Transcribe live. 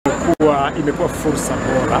imekuwa fursa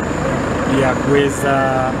bora ya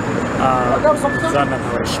kuweza kukutana na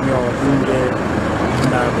waheshimiwa wabunge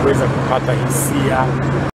na kuweza kupata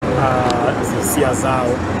hisia zao.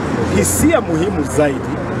 Hisia muhimu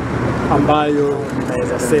zaidi ambayo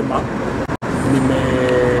ninaweza sema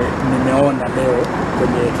nimeona leo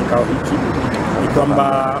kwenye kikao hiki ni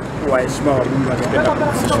kwamba waheshimiwa wabunge wanapenda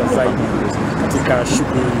kuhusishwa zaidi katika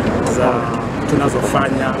shughuli za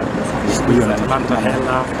tunazofanya, shughuli za kupata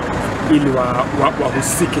hela, ili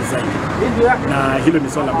wahusike zaidi, na hilo ni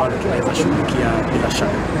swala ambalo tunaweza shughulikia bila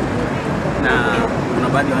shaka. Na kuna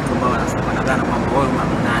baadhi ya watu ambao wanadhani kwamba wao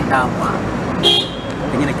wanaandamwa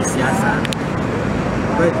pengine kisiasa.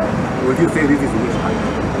 Would you say this is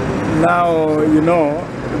now, you know,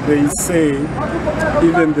 they say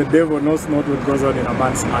even the devil knows not what goes on in a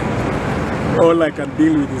man's mind. All I can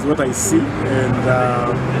deal with is what I see,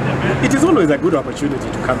 and it is always a good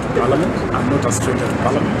opportunity to come to Parliament. I'm not a stranger to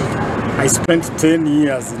Parliament. I spent 10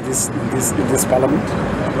 years in this Parliament.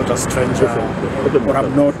 I'm not a stranger, but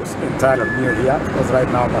I'm not entirely new here because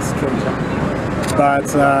right now I'm a stranger.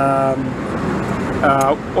 But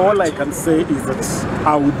all I can say is that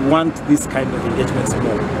I would want this kind of engagements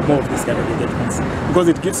more of this kind of engagements, because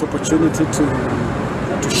it gives opportunity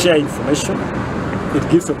to share information. It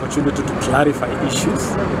gives opportunity to clarify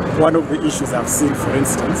issues. One of the issues I've seen, for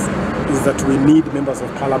instance, is that we need members of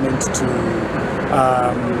Parliament to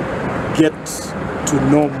get to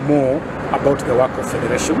know more about the work of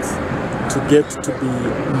federations, to get to be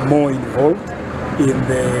more involved in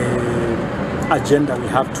the agenda we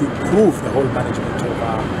have to improve the whole management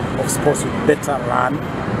of sports with better run,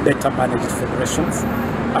 better managed federations.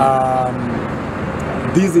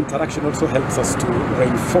 This interaction also helps us to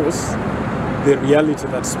reinforce the reality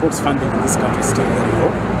that sports funding in this country is still very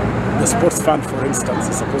low. The sports fund, for instance,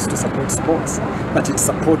 is supposed to support sports, but it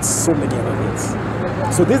supports so many other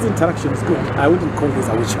things. So this interaction is good. I wouldn't call this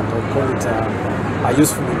a witch hunt. I would call it a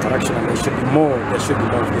useful interaction, and there should be more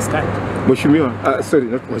of this kind. Mheshimiwa, sorry,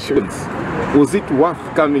 not Mheshimiwa. Was it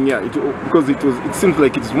worth coming here? Because it seems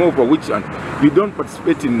like it's more of a witch hunt. You don't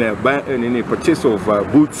participate in a purchase of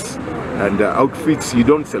boots and outfits. You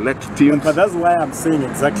don't select teams. But that's why I'm saying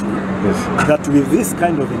exactly that with this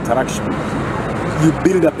kind of interaction, you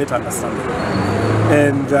build a better understanding.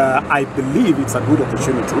 And I believe it's a good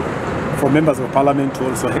opportunity for members of Parliament to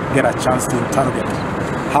also get a chance to interrogate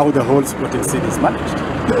how the whole sporting scene is managed.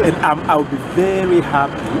 And I would be very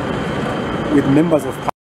happy with members of Parliament